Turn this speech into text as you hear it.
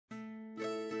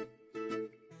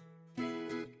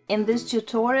In this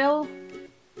tutorial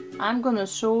I'm gonna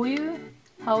show you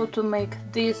how to make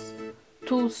this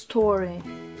two-story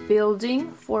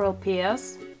building for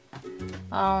LPS.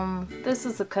 This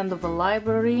is a kind of a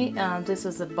library, and this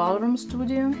is a ballroom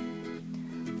studio,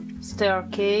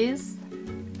 staircase,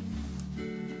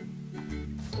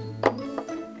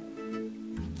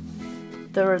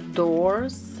 there are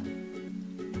doors.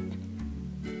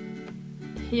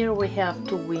 Here we have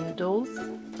two windows.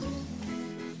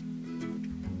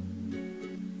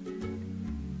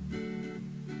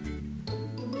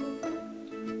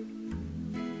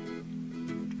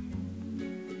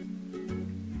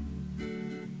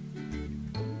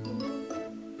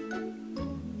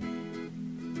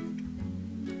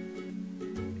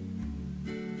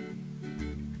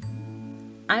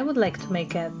 I would like to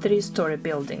make a three-story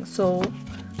building, so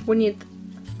we need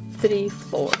 3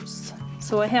 floors.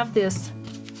 So I have this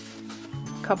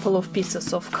couple of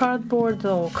pieces of cardboard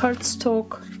or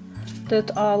cardstock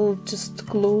that I'll just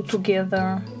glue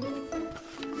together,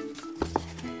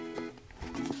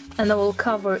 and I will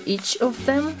cover each of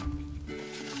them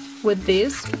with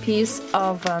this piece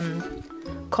of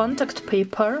contact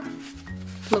paper.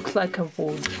 Looks like a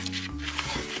wood.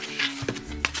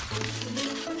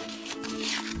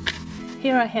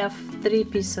 Here I have 3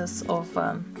 pieces of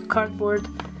cardboard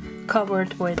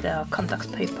covered with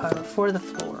contact paper for the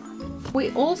floor.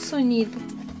 We also need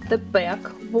the back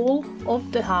wall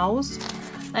of the house,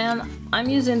 and I'm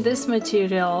using this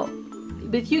material,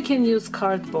 but you can use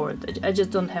cardboard. I just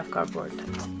don't have cardboard.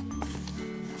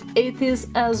 It is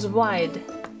as wide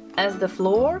as the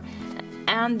floor,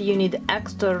 and you need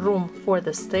extra room for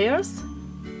the stairs.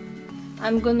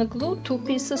 I'm gonna glue 2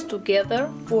 pieces together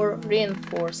for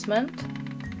reinforcement,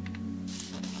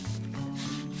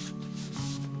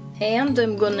 and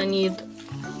I'm gonna need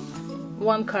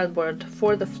 1 cardboard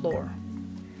for the floor.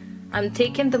 I'm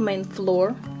taking the main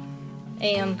floor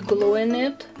and gluing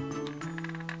it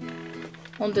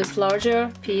on this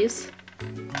larger piece.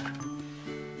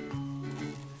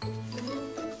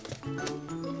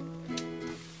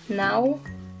 Now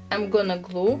I'm gonna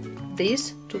glue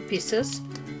these 2 pieces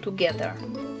together.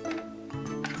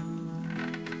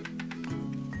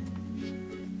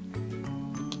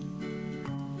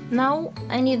 Now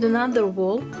I need another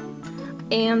wall,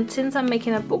 and since I'm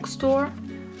making a bookstore,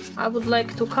 I would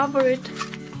like to cover it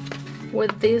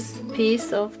with this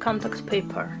piece of contact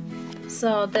paper.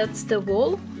 So that's the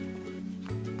wall,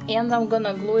 and I'm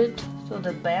gonna glue it to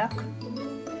the back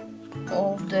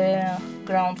of the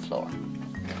ground floor.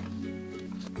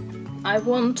 I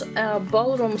want a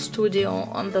ballroom studio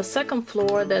on the 2nd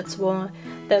floor, that's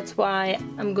why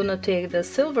I'm gonna take the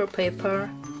silver paper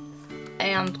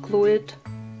and glue it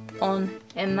on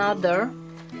another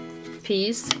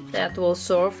piece that will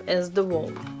serve as the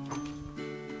wall.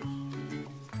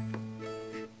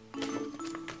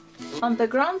 On the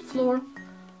ground floor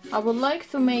I would like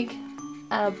to make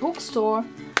a bookstore,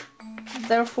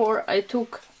 therefore I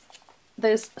took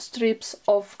these strips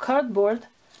of cardboard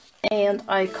and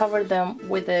I covered them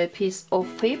with a piece of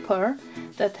paper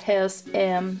that has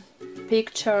a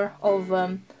picture of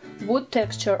wood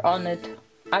texture on it.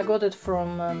 I got it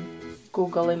from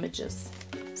Google Images.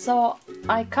 So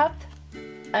I cut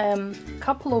a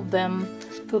couple of them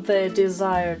to the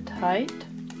desired height,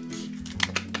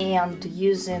 and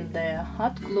using the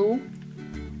hot glue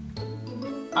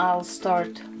I'll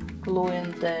start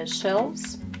gluing the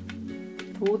shelves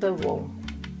to the wall.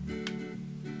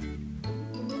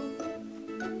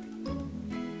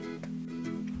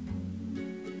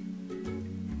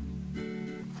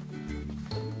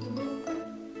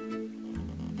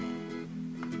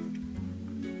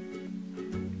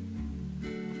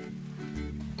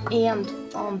 And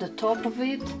on the top of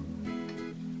it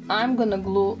I'm gonna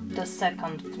glue the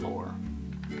 2nd floor.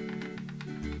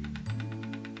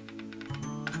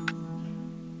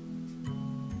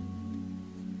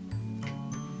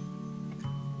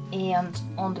 And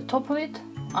on the top of it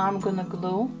I'm gonna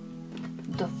glue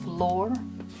the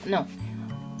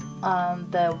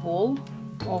the wall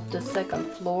of the 2nd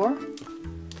floor,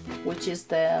 which is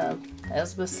the,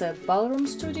 as we said, ballroom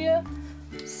studio.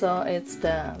 So it's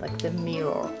the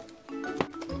mirror.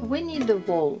 We need the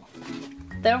wall,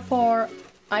 therefore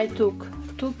I took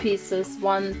 2 pieces,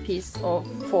 1 piece of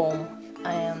foam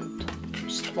and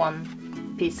just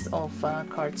 1 piece of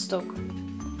cardstock,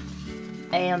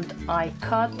 and I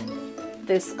cut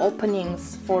these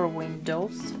openings for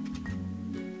windows.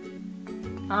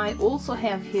 I also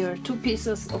have here 2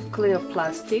 pieces of clear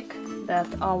plastic that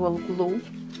I will glue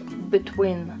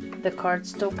between the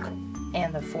cardstock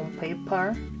and the foam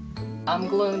paper. I'm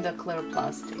gluing the clear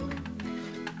plastic.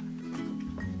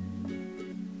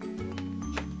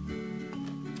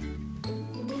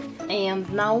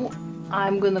 And now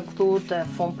I'm gonna glue the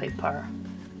foam paper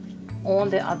on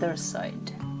the other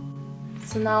side.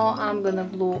 So now I'm gonna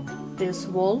glue this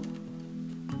wall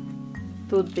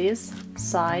to this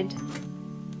side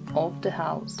of the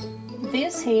house.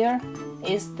 This here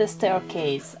is the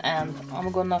staircase, and I'm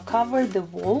gonna cover the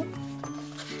wall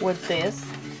with this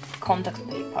contact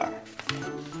paper.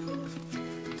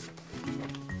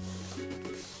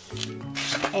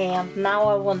 And now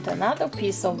I want another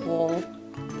piece of wall,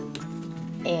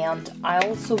 and I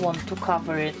also want to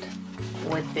cover it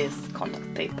with this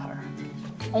contact paper.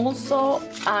 Also,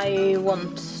 I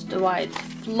want the white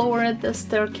floor at the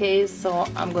staircase, so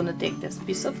I'm gonna take this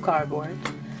piece of cardboard.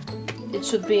 It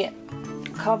should be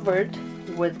covered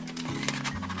with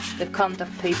the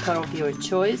contact paper of your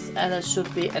choice, and it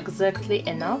should be exactly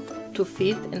enough to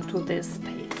fit into this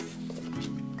space.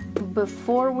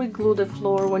 Before we glue the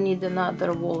floor, we need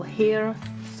another wall here,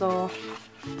 so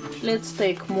let's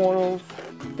take more of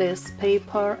this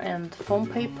paper and foam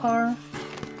paper.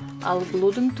 I'll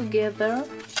glue them together.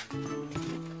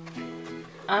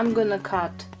 I'm gonna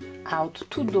cut out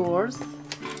 2 doors,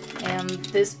 and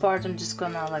this part I'm just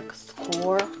gonna like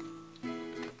score.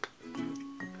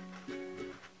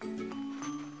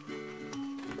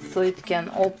 So it can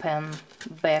open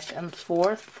back and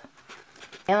forth.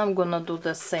 And I'm gonna do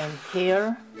the same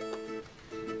here.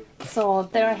 So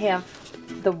there I have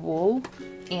the wall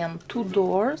and 2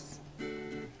 doors.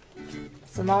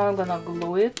 So now I'm gonna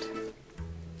glue it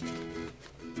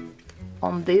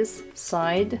on this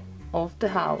side of the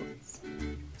house.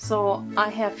 So I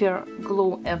have here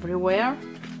glue everywhere,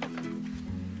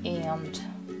 and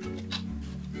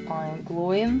I'm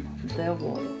gluing the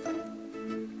wall.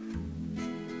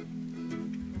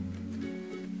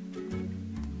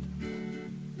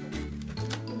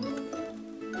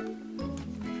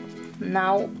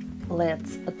 Now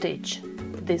let's attach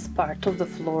this part of the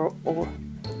floor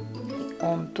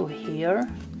onto here.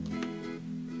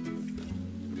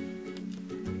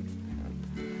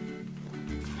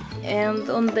 And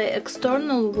on the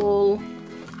external wall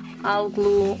I'll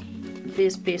glue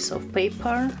this piece of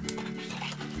paper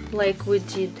like we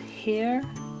did here,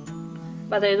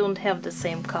 but I don't have the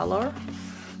same color,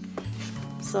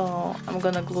 so I'm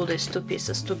gonna glue these 2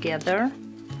 pieces together.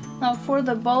 Now for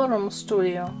the ballroom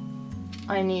studio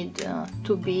I need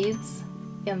 2 beads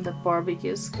and the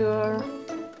barbecue skewer.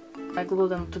 I glue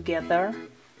them together.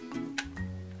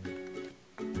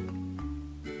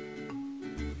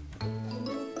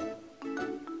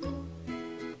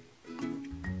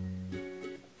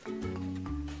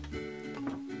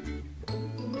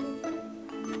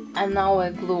 And now I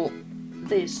glue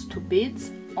these 2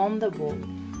 beads on the wall.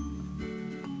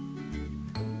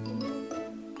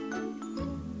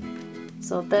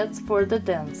 So that's for the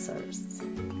dancers.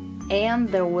 And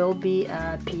there will be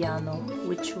a piano,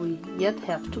 which we yet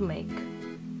have to make.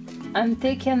 I'm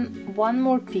taking 1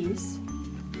 more piece.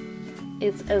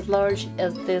 It's as large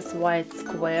as this white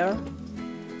square.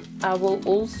 I will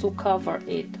also cover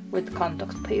it with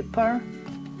contact paper,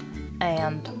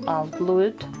 and I'll glue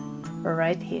it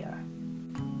right here.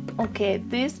 Okay,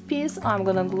 this piece I'm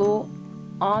gonna glue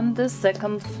on the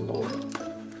 2nd floor.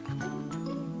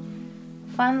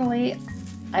 Finally,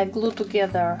 I glue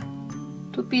together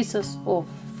 2 pieces of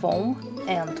foam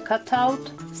and cut out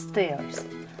stairs,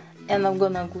 and I'm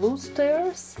gonna glue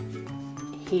stairs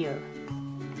here.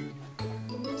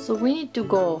 So we need to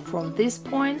go from this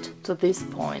point to this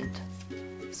point.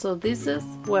 So this is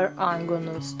where I'm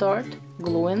gonna start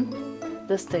gluing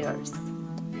the stairs.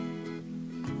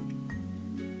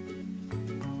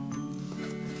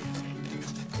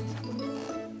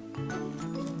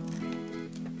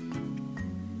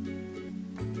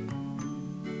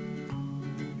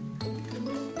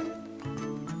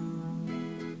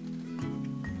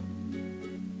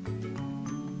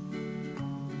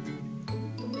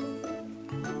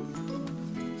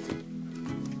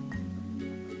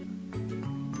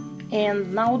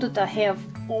 And now that I have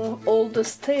all the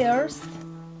stairs,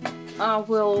 I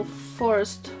will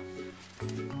first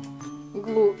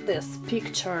glue this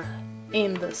picture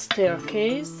in the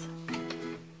staircase,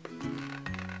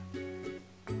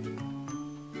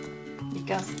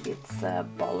 because it's a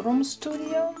ballroom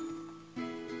studio.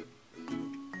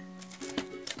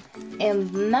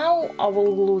 And now I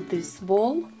will glue this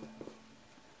wall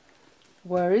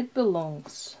where it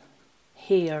belongs,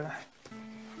 here.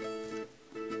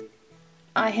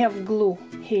 I have glue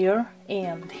here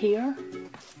and here,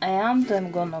 and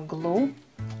I'm gonna glue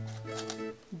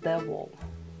the wall.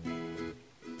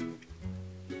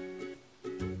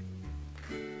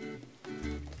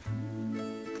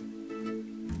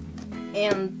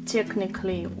 And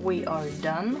technically we are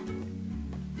done.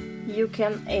 you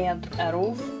can add a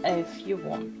roof if you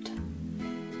want.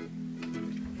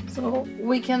 So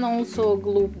we can also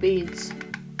glue beads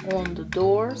on the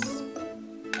doors.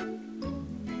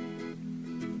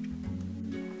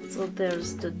 So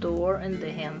there's the door and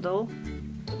the handle.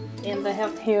 And I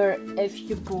have here a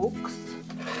few books.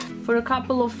 For a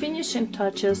couple of finishing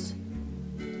touches,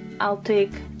 I'll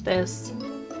take this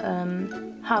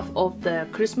half of the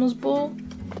Christmas ball.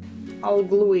 I'll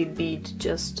glue a bead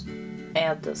just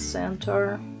at the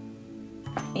center,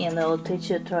 and I'll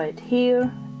attach it right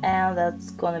here, and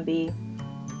that's gonna be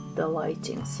the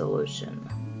lighting solution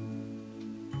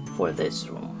for this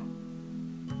room.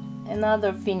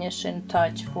 Another finishing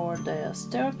touch for the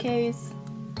staircase.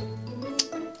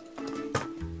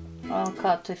 I'll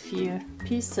cut a few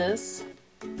pieces,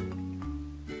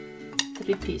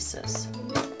 3 pieces.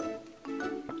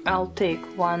 I'll take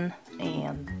one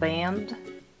and bend,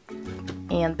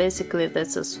 and basically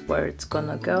this is where it's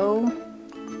gonna go.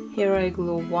 Here I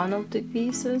glue one of the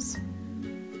pieces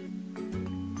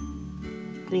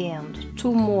and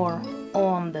 2 more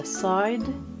on the side,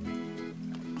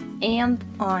 and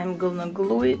I'm gonna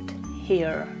glue it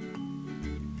here.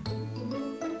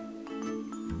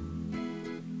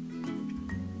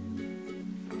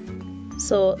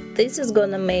 So this is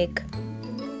gonna make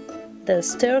the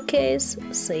staircase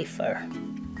safer.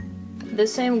 The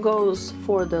same goes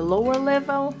for the lower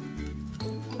level.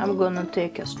 I'm gonna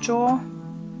take a straw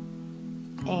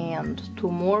and 2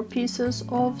 more pieces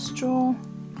of straw.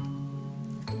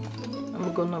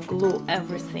 I'm gonna glue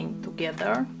everything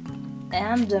together,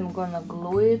 and I'm gonna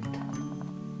glue it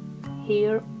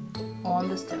here on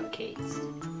the staircase.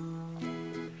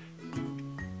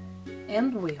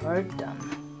 And we are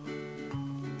done.